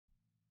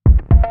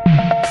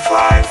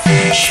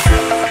fish.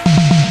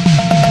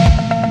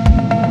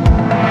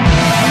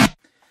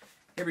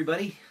 Hey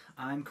everybody,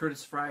 I'm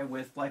Curtis Fry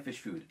with Fly Fish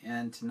Food,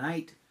 and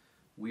tonight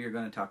we are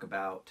going to talk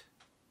about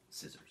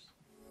scissors.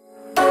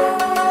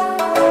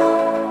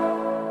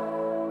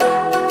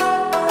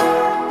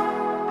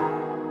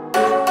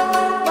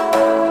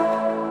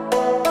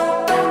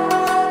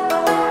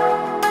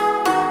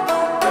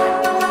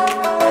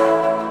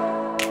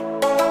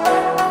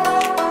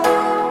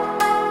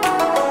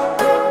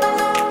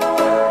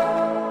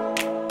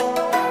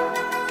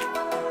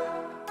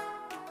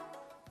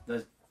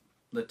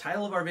 The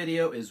title of our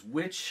video is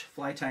which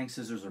fly tying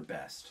scissors are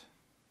best.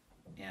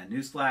 And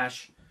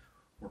newsflash,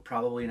 we're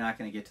probably not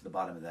going to get to the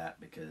bottom of that,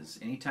 because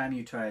anytime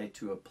you try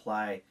to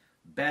apply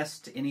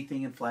best to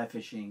anything in fly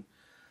fishing,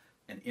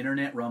 an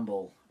internet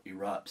rumble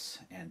erupts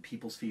and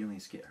people's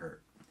feelings get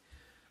hurt.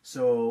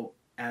 So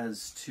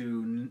as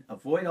to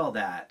avoid all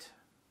that,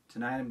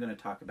 tonight I'm going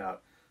to talk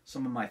about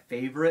some of my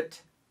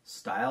favorite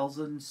styles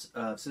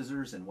of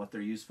scissors and what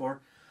they're used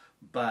for.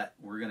 But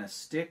we're going to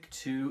stick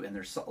to, and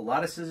there's a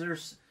lot of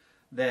scissors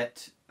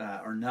that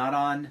are not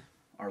on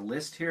our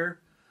list here,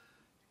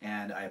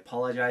 and I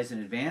apologize in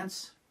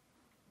advance.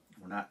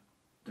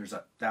 There's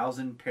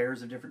 1,000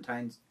 pairs of different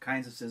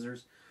kinds of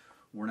scissors.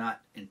 We're not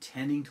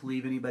intending to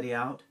leave anybody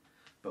out,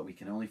 but we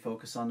can only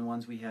focus on the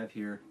ones we have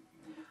here.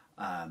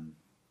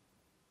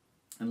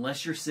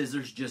 Unless your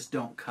scissors just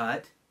don't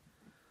cut,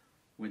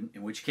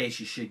 in which case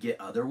you should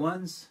get other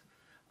ones.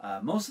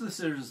 Most of the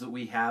scissors that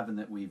we have and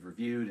that we've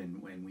reviewed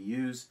and when we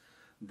use,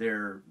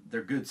 they're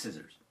good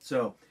scissors.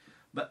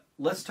 But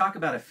let's talk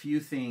about a few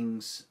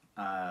things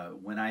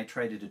when I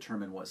try to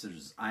determine what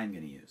scissors I'm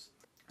going to use.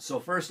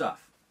 So first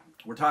off,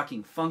 we're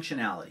talking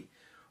functionality.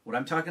 What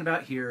I'm talking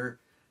about here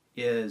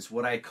is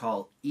what I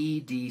call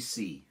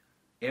EDC,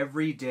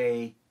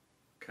 everyday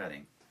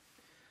cutting.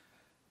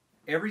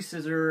 Every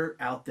scissor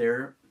out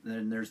there,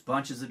 and there's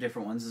bunches of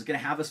different ones, is going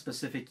to have a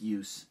specific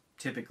use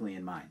typically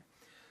in mind.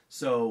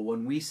 So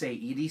when we say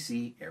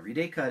EDC,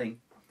 everyday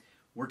cutting,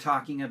 we're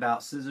talking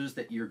about scissors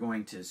that you're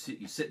going to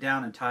sit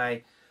down and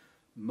tie.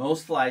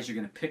 Most flies, you're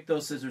going to pick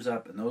those scissors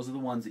up, and those are the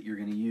ones that you're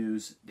going to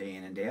use day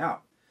in and day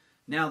out.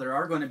 Now, there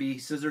are going to be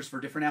scissors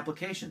for different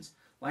applications,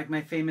 like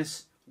my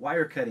famous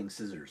wire cutting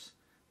scissors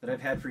that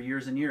I've had for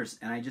years and years,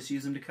 and I just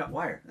use them to cut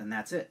wire, and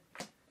that's it.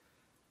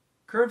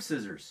 Curved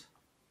scissors.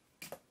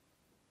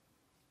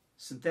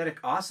 Synthetic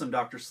awesome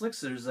Dr. Slick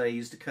scissors that I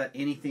use to cut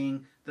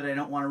anything that I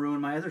don't want to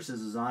ruin my other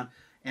scissors on,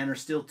 and are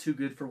still too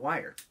good for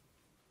wire.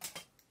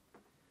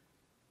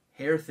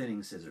 Hair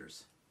thinning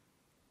scissors.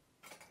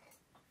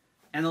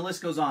 And the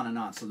list goes on and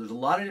on. So there's a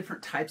lot of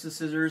different types of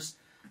scissors,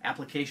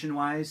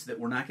 application-wise, that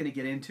we're not going to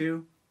get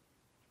into.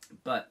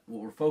 But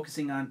what we're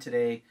focusing on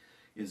today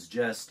is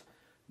just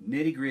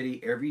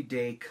nitty-gritty,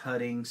 everyday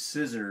cutting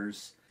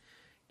scissors.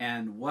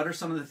 And what are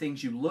some of the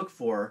things you look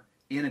for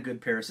in a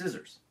good pair of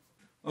scissors?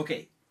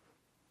 Okay,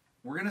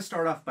 we're going to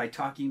start off by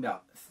talking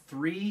about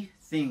 3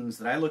 things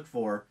that I look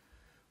for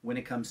when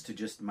it comes to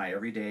just my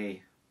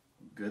everyday,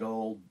 good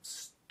old,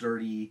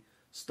 sturdy,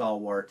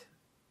 stalwart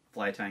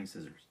fly tying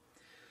scissors.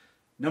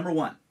 Number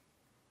 1,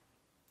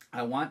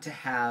 I want to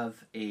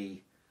have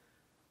a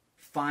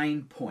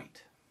fine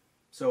point.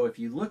 So if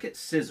you look at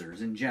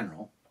scissors in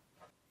general,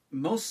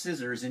 most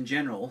scissors in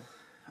general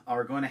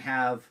are going to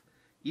have,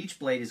 each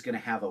blade is going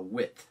to have a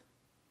width.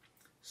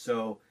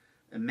 So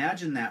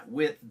imagine that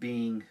width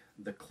being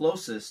the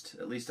closest,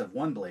 at least of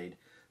one blade,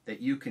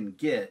 that you can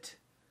get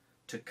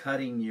to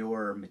cutting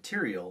your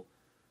material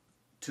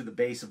to the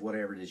base of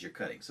whatever it is you're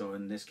cutting. So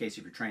in this case,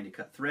 if you're trying to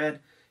cut thread,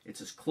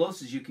 it's as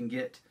close as you can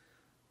get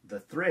the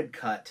thread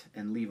cut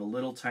and leave a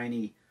little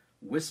tiny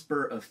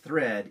whisper of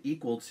thread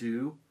equal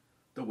to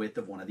the width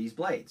of one of these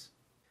blades.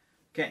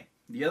 Okay,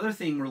 the other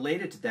thing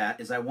related to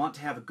that is I want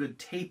to have a good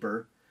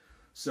taper.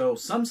 So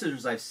some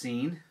scissors I've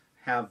seen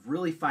have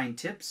really fine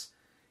tips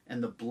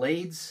and the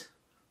blades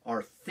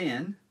are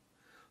thin,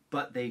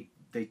 but they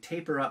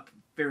taper up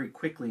very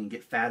quickly and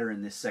get fatter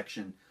in this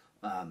section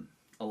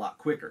a lot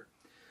quicker.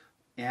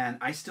 And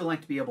I still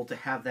like to be able to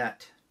have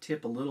that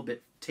tip a little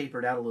bit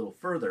tapered out a little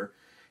further,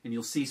 and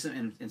you'll see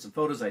some in some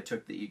photos I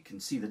took that you can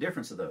see the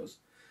difference of those.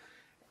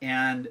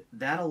 And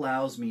that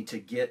allows me to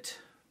get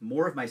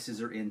more of my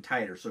scissor in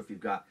tighter. So if you've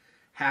got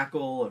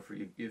hackle,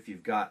 if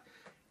you've got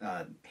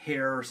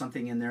hair or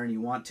something in there and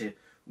you want to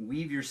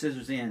weave your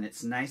scissors in,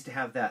 it's nice to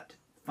have that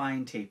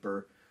fine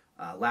taper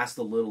last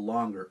a little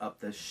longer up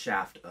the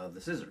shaft of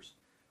the scissors.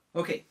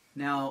 Okay,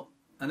 now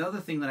another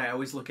thing that I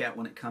always look at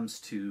when it comes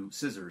to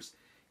scissors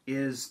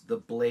is the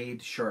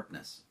blade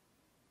sharpness.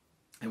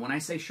 And when I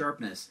say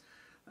sharpness,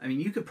 I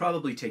mean, you could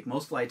probably take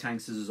most fly tying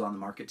scissors on the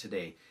market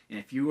today, and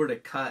if you were to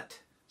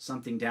cut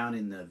something down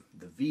in the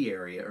V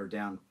area or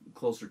down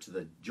closer to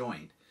the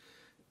joint,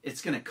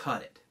 it's going to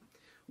cut it.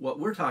 What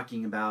we're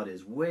talking about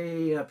is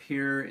way up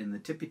here in the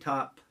tippy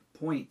top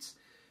points.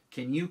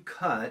 Can you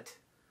cut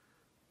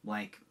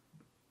like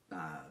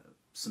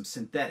some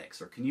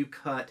synthetics, or can you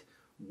cut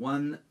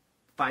one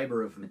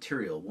fiber of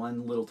material,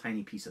 one little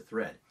tiny piece of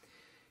thread?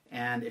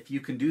 And if you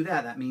can do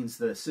that, that means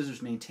the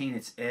scissors maintain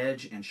its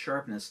edge and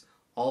sharpness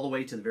all the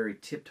way to the very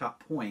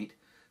tip-top point,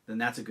 then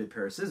that's a good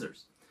pair of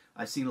scissors.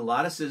 I've seen a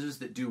lot of scissors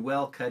that do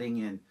well cutting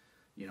in,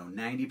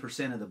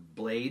 90% of the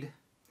blade,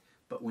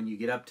 but when you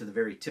get up to the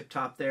very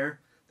tip-top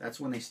there, that's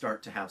when they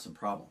start to have some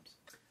problems.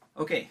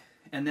 Okay,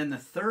 and then the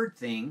third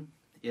thing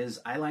is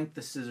I like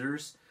the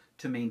scissors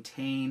to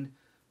maintain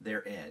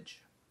their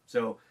edge.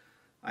 So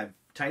I've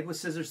tied with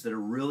scissors that are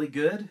really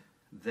good,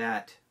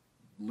 that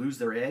lose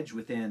their edge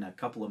within a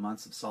couple of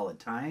months of solid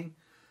tying,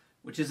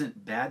 which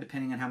isn't bad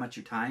depending on how much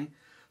you're tying.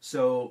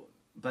 So,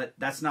 but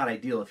that's not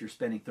ideal. If you're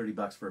spending 30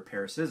 bucks for a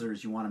pair of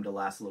scissors, you want them to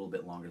last a little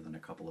bit longer than a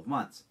couple of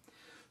months.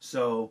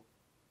 So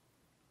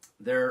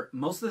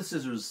most of the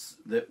scissors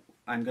that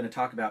I'm going to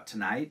talk about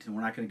tonight, and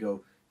we're not going to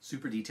go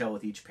super detailed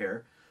with each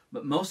pair,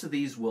 but most of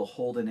these will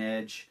hold an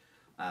edge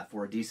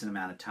for a decent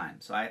amount of time.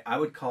 So I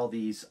would call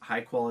these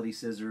high quality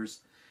scissors,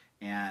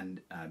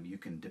 and you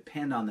can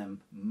depend on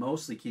them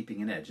mostly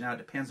keeping an edge. Now it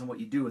depends on what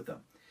you do with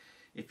them.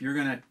 If you're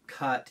going to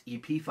cut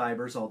EP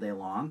fibers all day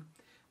long,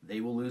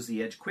 they will lose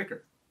the edge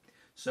quicker.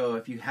 So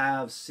if you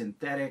have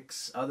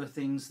synthetics, other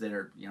things that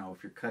are,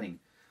 if you're cutting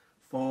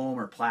foam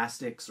or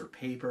plastics or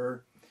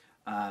paper,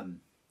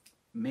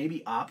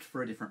 maybe opt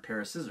for a different pair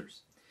of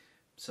scissors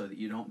so that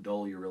you don't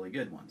dull your really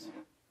good ones.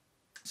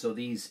 So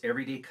these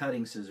everyday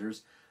cutting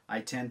scissors, I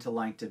tend to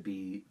like to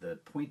be the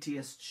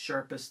pointiest,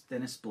 sharpest,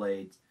 thinnest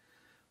blades,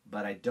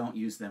 but I don't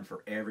use them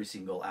for every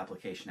single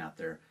application out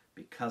there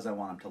because I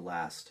want them to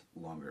last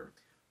longer.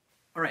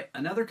 All right,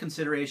 another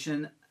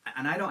consideration,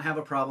 and I don't have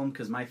a problem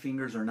because my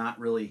fingers are not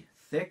really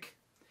thick,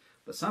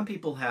 but some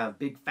people have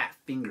big fat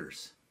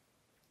fingers.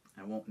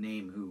 I won't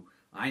name who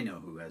I know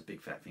who has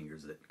big fat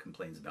fingers that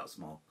complains about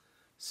small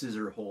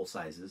scissor hole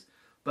sizes,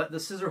 but the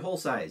scissor hole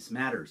size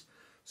matters.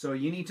 So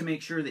you need to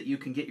make sure that you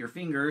can get your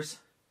fingers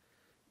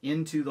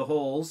into the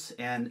holes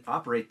and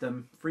operate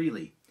them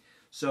freely.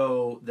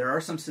 So there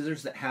are some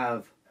scissors that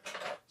have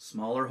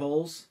smaller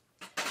holes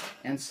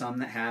and some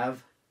that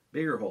have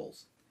bigger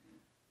holes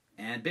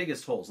and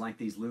biggest holes, like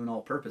these Loon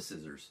all-purpose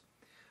scissors.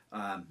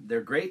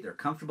 They're great, they're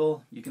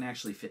comfortable. You can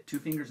actually fit 2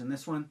 fingers in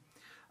this one,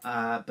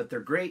 but they're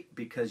great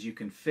because you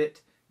can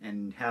fit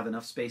and have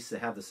enough space to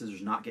have the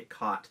scissors not get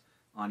caught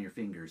on your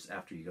fingers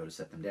after you go to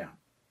set them down.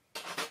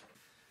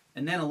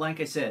 And then, like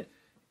I said,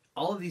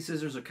 all of these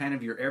scissors are kind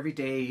of your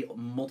everyday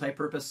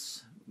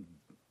multi-purpose,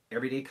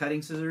 everyday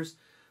cutting scissors.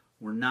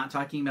 We're not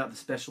talking about the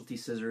specialty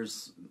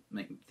scissors,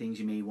 like things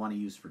you may want to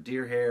use for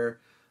deer hair,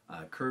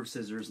 curved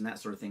scissors and that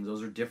sort of thing.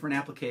 Those are different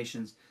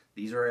applications.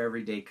 These are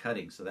everyday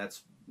cutting, so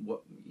that's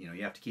what, you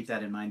have to keep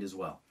that in mind as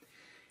well.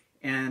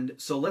 And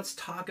so let's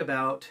talk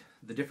about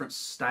the different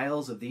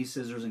styles of these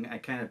scissors, and I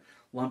kind of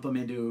lump them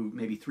into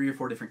maybe 3 or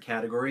 4 different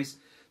categories.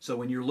 So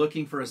when you're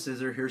looking for a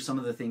scissor, here's some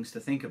of the things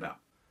to think about.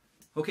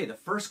 Okay, the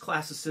first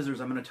class of scissors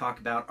I'm going to talk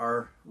about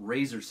are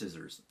razor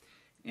scissors.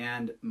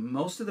 And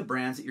most of the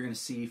brands that you're going to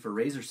see for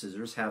razor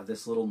scissors have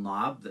this little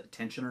knob, the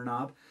tensioner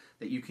knob,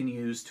 that you can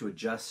use to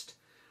adjust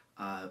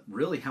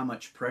really how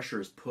much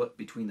pressure is put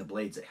between the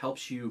blades. It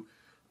helps you,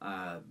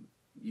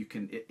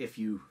 if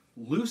you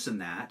loosen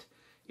that,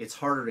 it's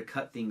harder to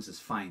cut things as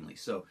finely.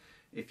 So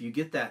if you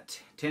get that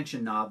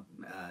tension knob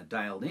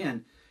dialed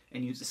in,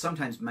 and you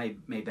sometimes may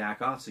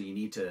back off, so you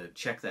need to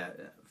check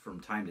that from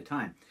time to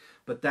time.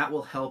 But that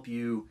will help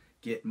you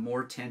get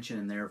more tension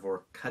and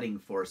therefore cutting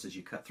force as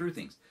you cut through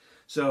things.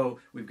 So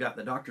we've got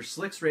the Dr.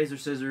 Slick's razor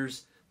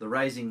scissors, the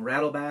Rising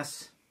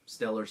Rattlebass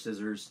Stellar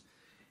scissors,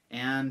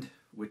 and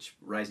which,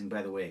 Rising,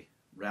 by the way,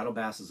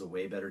 Rattlebass is a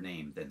way better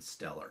name than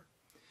Stellar.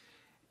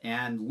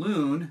 And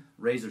Loon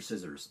razor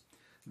scissors.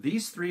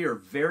 These 3 are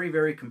very,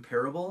 very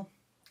comparable.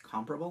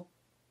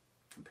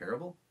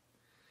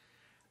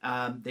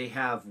 They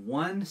have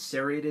one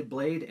serrated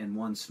blade and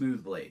one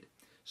smooth blade.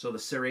 So the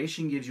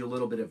serration gives you a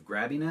little bit of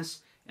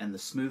grabbiness, and the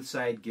smooth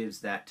side gives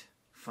that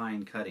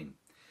fine cutting.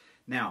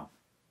 Now,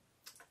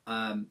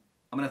 I'm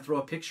going to throw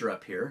a picture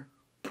up here,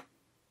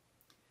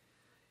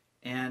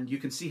 and you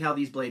can see how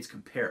these blades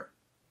compare.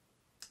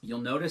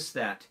 You'll notice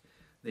that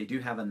they do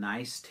have a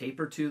nice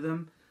taper to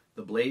them.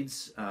 The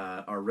blades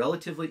are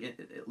relatively,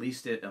 at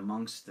least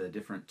amongst the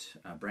different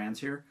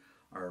brands here,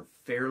 are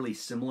fairly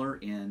similar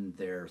in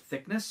their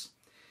thickness.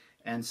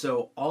 And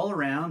so all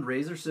around,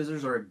 razor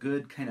scissors are a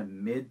good kind of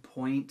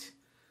midpoint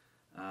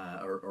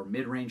or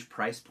mid-range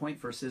price point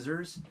for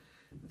scissors.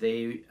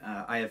 They,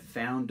 I have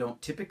found,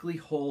 don't typically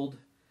hold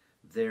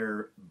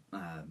their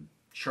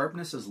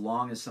sharpness as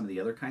long as some of the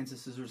other kinds of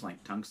scissors,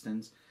 like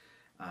tungstens,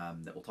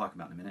 that we'll talk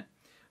about in a minute.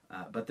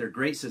 But they're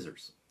great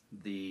scissors.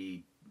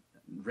 The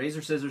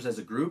razor scissors as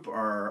a group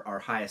are our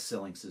highest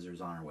selling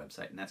scissors on our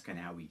website, and that's kind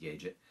of how we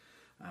gauge it.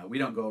 We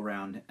don't go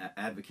around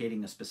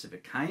advocating a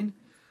specific kind,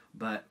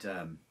 but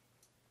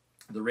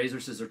the razor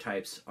scissor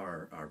types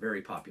are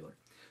very popular.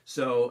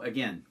 So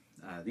again,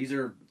 these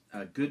are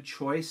a good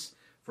choice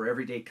for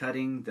everyday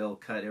cutting. They'll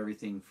cut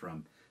everything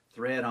from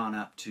thread on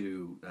up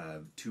to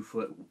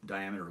 2-foot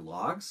diameter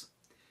logs.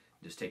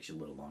 It just takes you a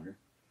little longer.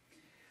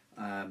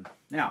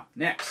 Now,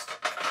 next.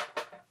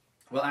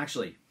 Well,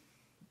 actually,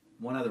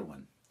 one other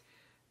one.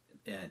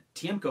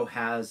 Tiemco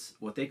has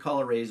what they call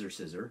a razor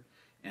scissor,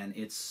 and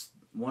it's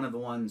one of the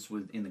ones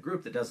in the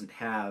group that doesn't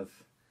have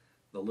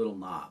the little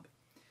knob.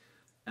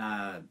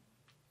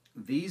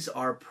 These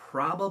are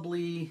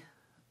probably,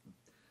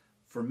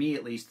 for me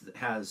at least,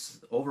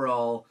 has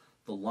overall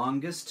the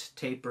longest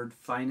tapered,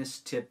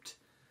 finest tipped,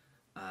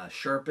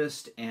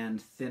 sharpest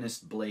and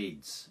thinnest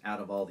blades out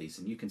of all these,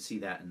 and you can see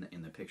that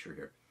in the picture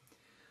here.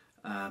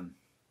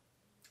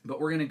 But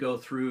we're going to go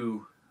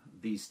through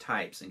these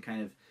types and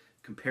kind of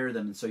compare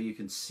them, and so you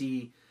can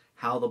see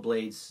how the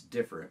blades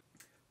differ.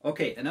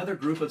 Okay, another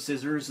group of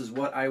scissors is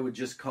what I would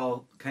just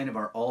call kind of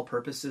our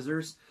all-purpose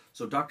scissors.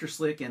 So Dr.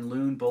 Slick and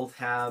Loon both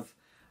have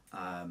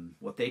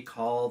what they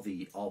call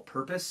the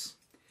all-purpose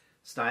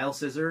style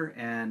scissor,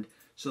 and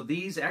so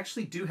these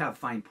actually do have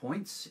fine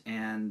points,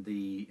 and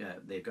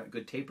they've got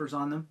good tapers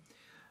on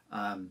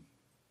them.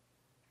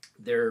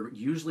 They're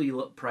usually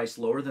priced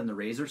lower than the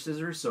razor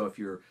scissors, so if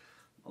you're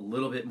a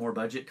little bit more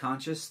budget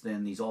conscious,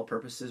 then these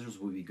all-purpose scissors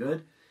will be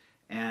good,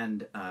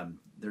 and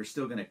they're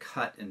still going to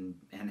cut and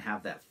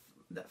have that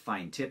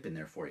fine tip in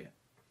there for you.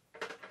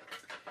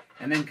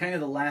 And then kind of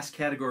the last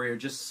category are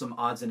just some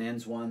odds and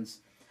ends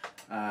ones,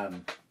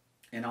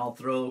 and I'll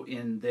throw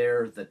in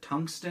there the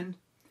tungsten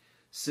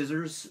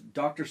scissors.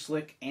 Dr.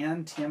 Slick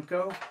and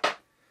Tiemco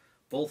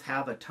both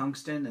have a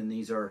tungsten, and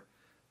these are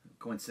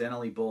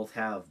coincidentally both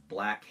have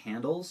black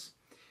handles.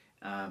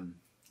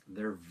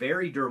 They're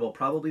very durable,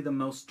 probably the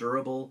most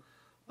durable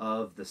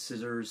of the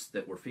scissors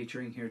that we're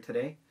featuring here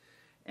today,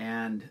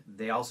 and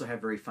they also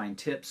have very fine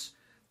tips.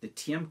 The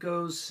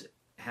Tiemcos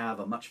have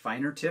a much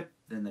finer tip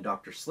than the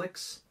Dr.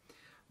 Slicks,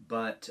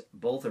 but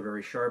both are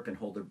very sharp and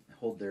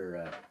hold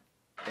their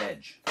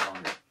edge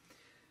longer.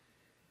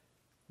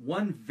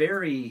 One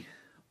very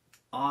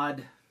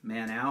odd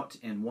man out,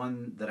 and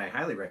one that I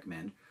highly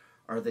recommend,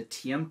 are the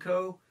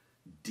Tiemco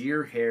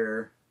deer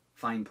hair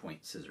fine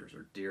point scissors,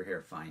 or deer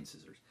hair fine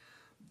scissors.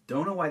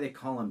 Don't know why they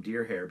call them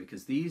deer hair,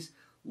 because these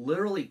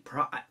literally,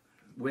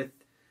 with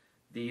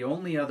the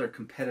only other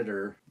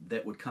competitor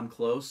that would come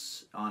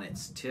close on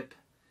its tip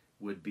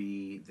would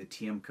be the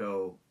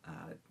Tiemco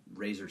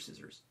razor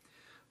scissors.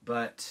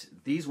 But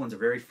these ones are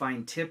very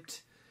fine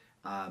tipped,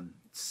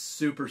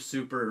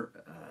 super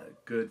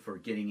good for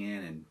getting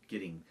in and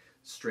getting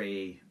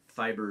stray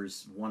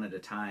fibers one at a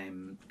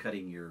time,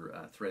 cutting your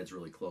threads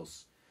really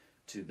close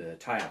to the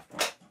tie-off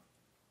point.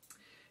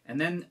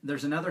 And then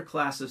there's another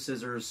class of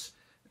scissors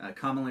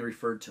commonly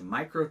referred to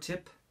micro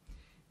tip,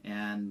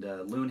 and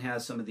Loon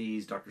has some of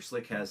these, Dr.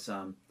 Slick has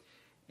some,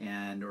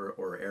 and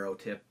or arrow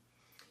tip.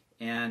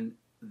 And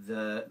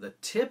the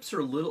tips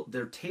are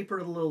they're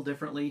tapered a little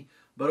differently,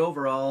 but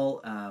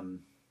overall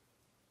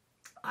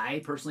I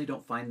personally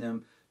don't find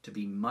them to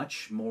be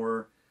much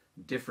more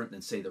different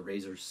than, say, the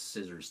razor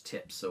scissors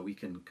tips. So we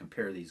can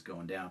compare these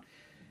going down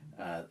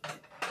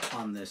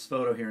on this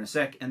photo here in a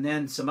sec. And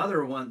then some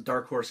other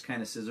dark horse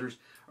kind of scissors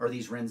are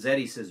these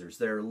Renzetti scissors.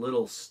 They're a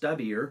little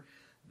stubbier.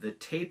 The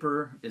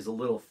taper is a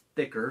little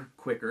thicker,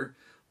 quicker,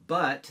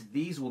 but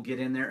these will get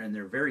in there, and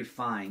they're very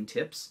fine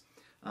tips.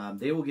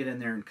 They will get in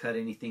there and cut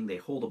anything. They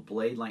hold a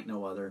blade like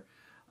no other.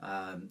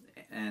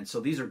 And so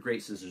these are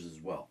great scissors as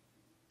well.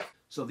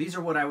 So these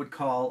are what I would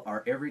call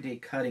our everyday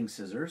cutting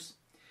scissors.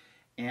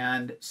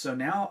 And so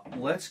now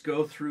let's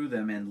go through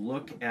them and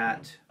look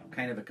at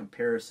kind of a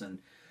comparison.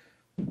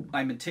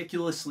 I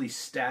meticulously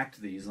stacked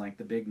these like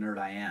the big nerd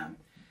I am,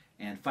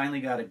 and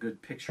finally got a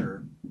good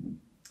picture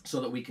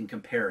so that we can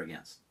compare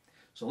against.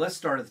 So let's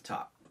start at the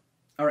top.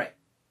 All right,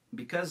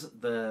 because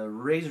the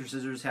razor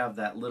scissors have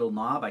that little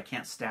knob, I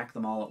can't stack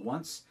them all at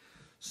once.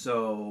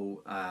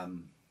 So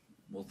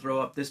we'll throw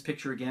up this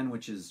picture again,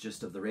 which is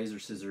just of the razor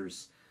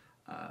scissors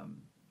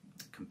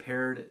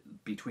compared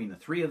between the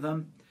three of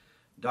them,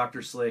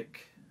 Dr.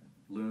 Slick,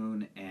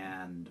 Loon,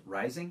 and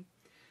Rising.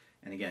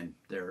 And again,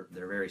 they're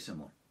very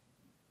similar.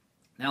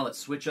 Now let's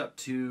switch up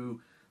to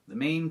the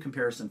main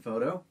comparison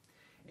photo,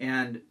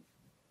 and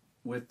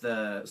with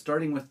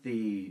starting with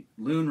the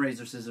Loon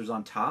razor scissors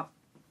on top,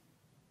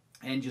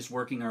 and just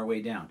working our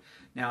way down.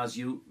 Now, as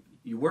you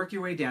work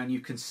your way down, you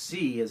can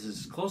see, as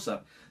this is close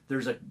up,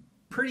 there's a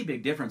pretty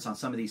big difference on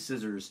some of these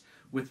scissors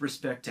with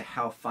respect to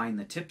how fine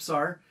the tips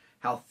are,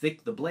 how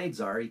thick the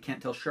blades are. You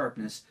can't tell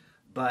sharpness,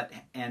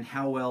 and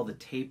how well the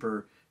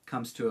taper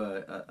comes to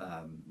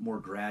a more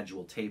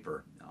gradual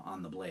taper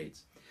on the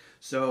blades.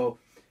 So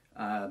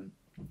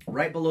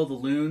right below the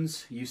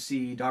Loons, you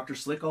see Dr.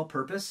 Slick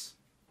all-purpose,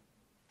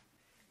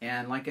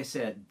 and like I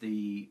said,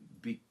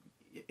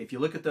 if you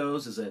look at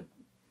those,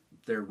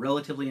 they're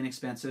relatively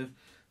inexpensive.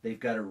 They've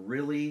got a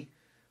really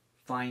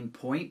fine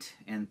point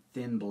and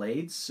thin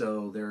blades,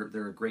 so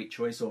they're a great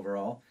choice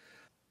overall.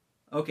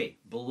 Okay,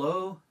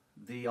 below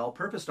the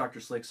all-purpose Dr.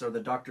 Slicks are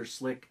the Dr.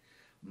 Slick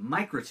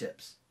micro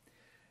tips.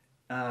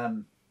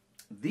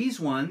 These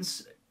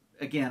ones,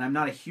 again, I'm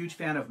not a huge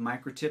fan of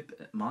micro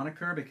tip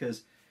moniker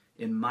because,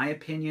 in my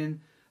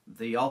opinion,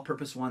 the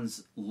all-purpose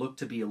ones look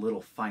to be a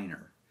little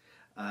finer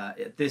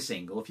at this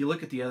angle. If you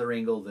look at the other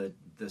angle,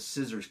 the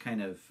scissors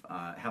kind of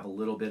have a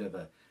little bit of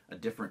a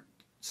different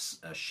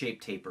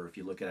shape taper if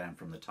you look at them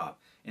from the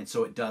top, and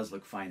so it does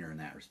look finer in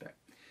that respect.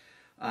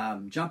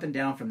 Jumping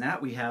down from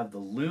that, we have the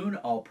Loon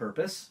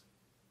all-purpose.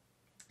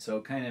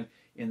 So kind of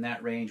in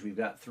that range, we've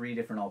got 3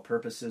 different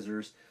all-purpose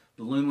scissors.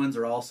 The Loon ones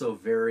are also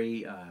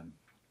very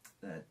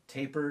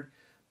tapered,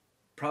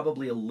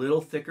 probably a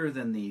little thicker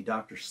than the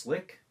Dr.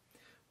 Slick,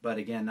 but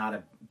again, not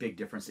a big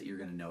difference that you're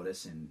going to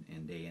notice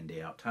in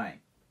day out tying.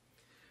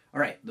 All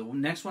right, the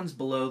next ones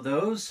below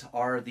those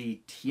are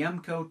the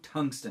Tiemco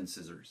tungsten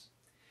scissors.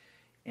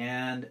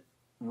 And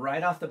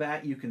right off the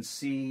bat, you can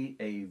see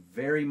a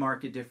very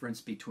marked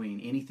difference between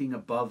anything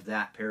above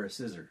that pair of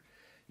scissors.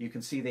 You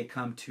can see they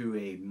come to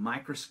a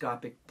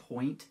microscopic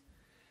point,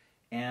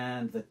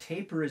 and the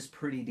taper is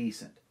pretty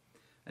decent.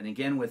 And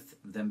again, with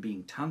them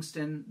being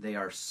tungsten, they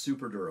are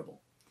super durable.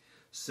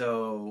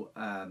 So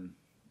I'm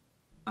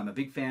a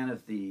big fan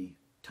of the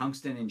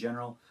tungsten in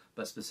general,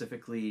 but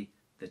specifically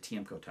the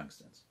Tiemco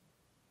tungstens.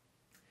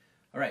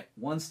 All right,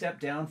 one step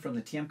down from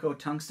the Tiemco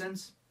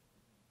tungstens,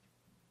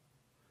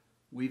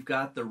 we've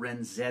got the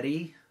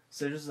Renzetti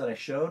scissors that I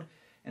showed.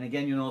 And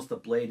again, you notice the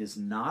blade is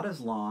not as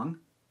long,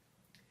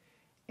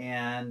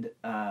 and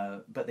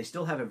but they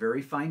still have a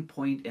very fine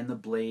point, and the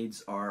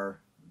blades are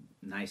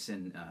nice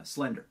and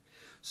slender.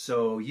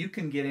 So you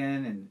can get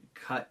in and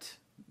cut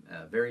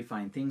very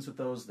fine things with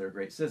those. They're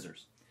great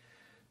scissors.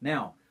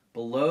 Now,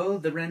 below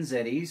the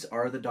Renzettis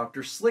are the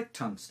Dr. Slick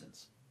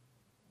tungstens.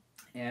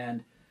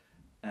 And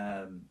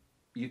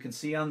you can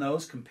see on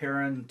those,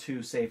 comparing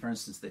to, say, for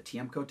instance, the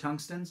Tiemco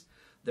tungstens,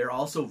 they're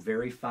also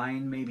very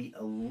fine, maybe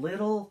a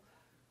little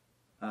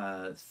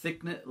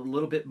thickness, a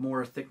little bit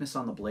more thickness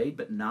on the blade,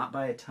 but not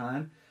by a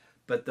ton.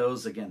 But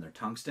those, again, they're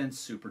tungsten,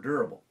 super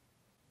durable.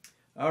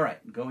 All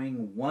right,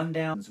 going one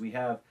down, we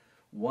have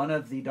one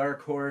of the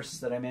dark horse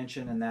that I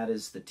mentioned, and that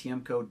is the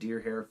Tiemco Deer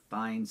Hair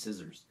Fine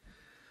Scissors.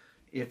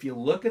 If you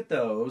look at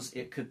those,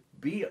 it could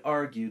be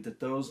argued that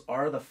those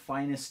are the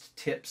finest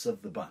tips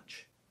of the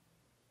bunch.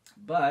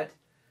 But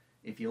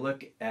if you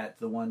look at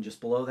the one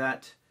just below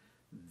that,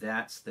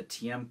 that's the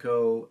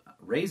Tiemco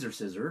razor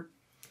scissor.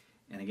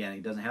 And again,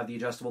 it doesn't have the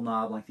adjustable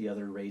knob like the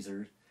other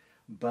razors,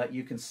 but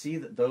you can see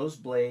that those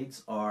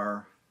blades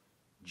are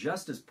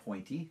just as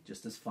pointy,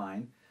 just as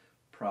fine,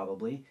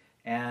 probably,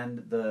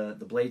 and the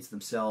blades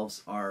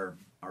themselves are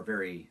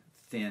very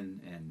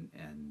thin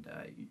and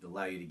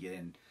allow you to get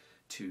in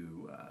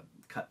to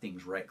cut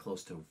things right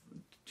close to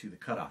the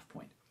cutoff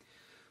point.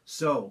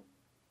 So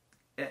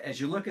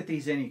as you look at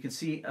these in, you can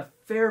see a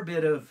fair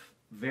bit of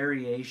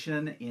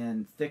variation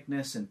in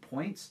thickness and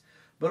points,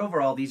 but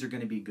overall these are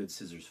going to be good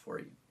scissors for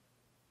you.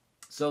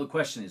 So the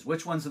question is,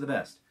 which ones are the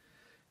best?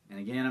 And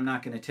again, I'm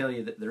not going to tell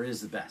you that there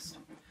is the best.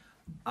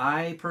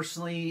 I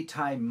personally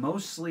tie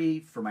mostly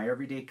for my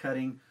everyday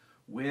cutting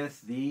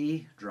with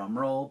the, drum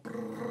roll,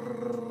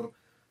 brrr,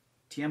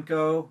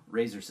 Tiemco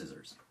razor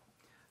scissors.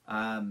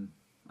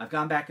 I've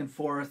gone back and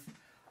forth.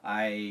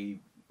 I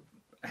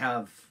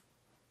have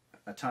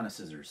a ton of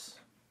scissors,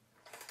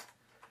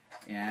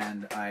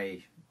 and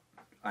I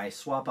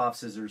swap off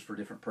scissors for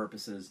different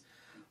purposes.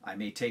 I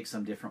may take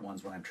some different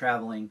ones when I'm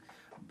traveling,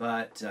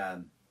 but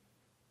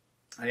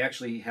I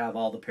actually have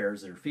all the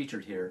pairs that are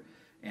featured here,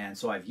 and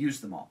so I've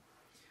used them all.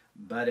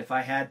 But if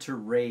I had to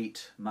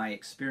rate my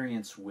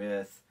experience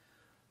with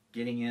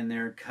getting in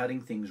there,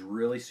 cutting things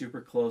really super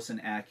close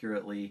and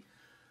accurately,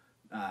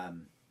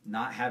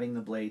 not having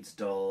the blades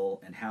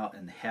dull, and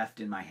the heft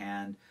in my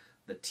hand,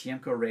 the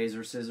Tiemco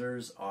razor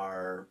scissors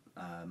are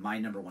my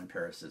 #1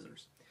 pair of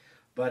scissors.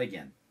 But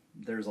again,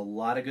 there's a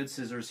lot of good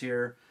scissors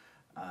here.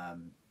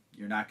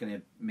 You're not going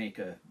to make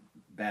a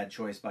bad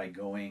choice by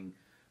going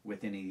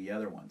with any of the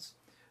other ones.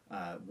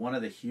 One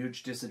of the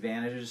huge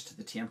disadvantages to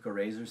the Tiemco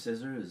razor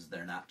scissors is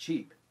they're not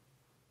cheap.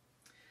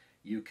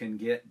 You can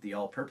get the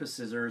all-purpose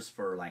scissors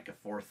for like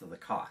 1/4 of the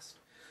cost.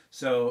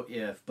 So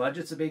if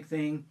budget's a big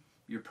thing,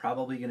 you're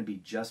probably going to be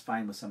just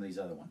fine with some of these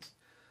other ones.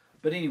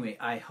 But anyway,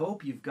 I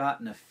hope you've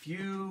gotten a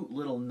few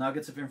little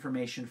nuggets of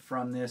information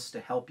from this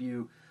to help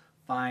you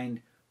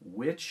find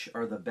which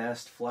are the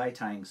best fly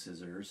tying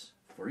scissors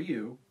for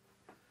you,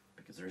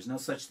 because there is no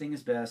such thing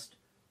as best.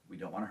 We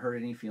don't want to hurt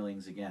any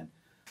feelings. Again,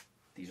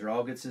 these are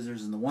all good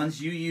scissors, and the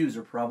ones you use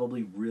are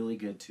probably really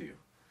good too.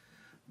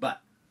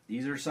 But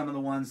these are some of the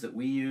ones that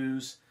we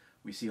use,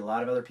 we see a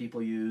lot of other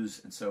people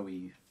use, and so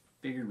we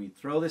figured we'd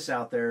throw this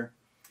out there.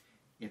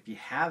 If you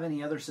have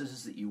any other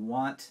scissors that you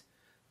want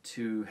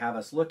to have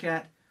us look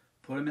at,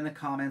 put them in the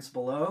comments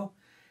below.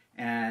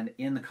 And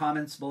in the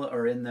comments below,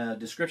 or in the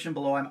description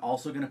below, I'm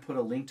also going to put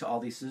a link to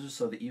all these scissors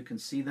so that you can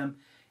see them.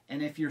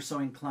 And if you're so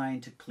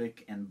inclined to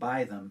click and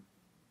buy them,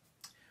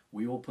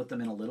 we will put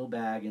them in a little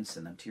bag and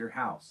send them to your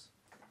house.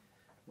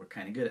 We're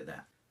kind of good at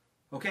that.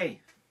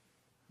 Okay,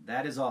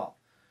 that is all.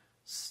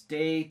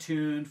 Stay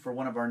tuned for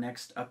one of our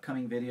next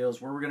upcoming videos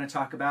where we're going to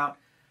talk about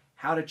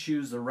how to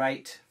choose the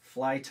right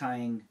fly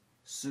tying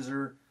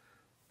scissor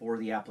for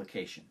the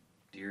application.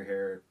 Deer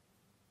hair,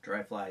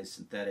 dry flies,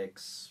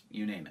 synthetics,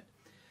 you name it.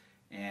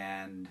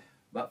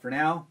 But for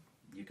now,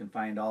 you can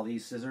find all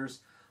these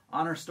scissors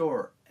on our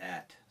store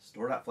at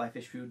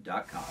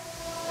store.flyfishfood.com.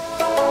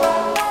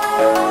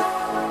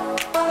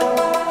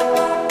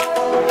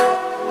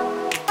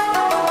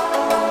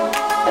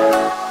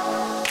 Bye.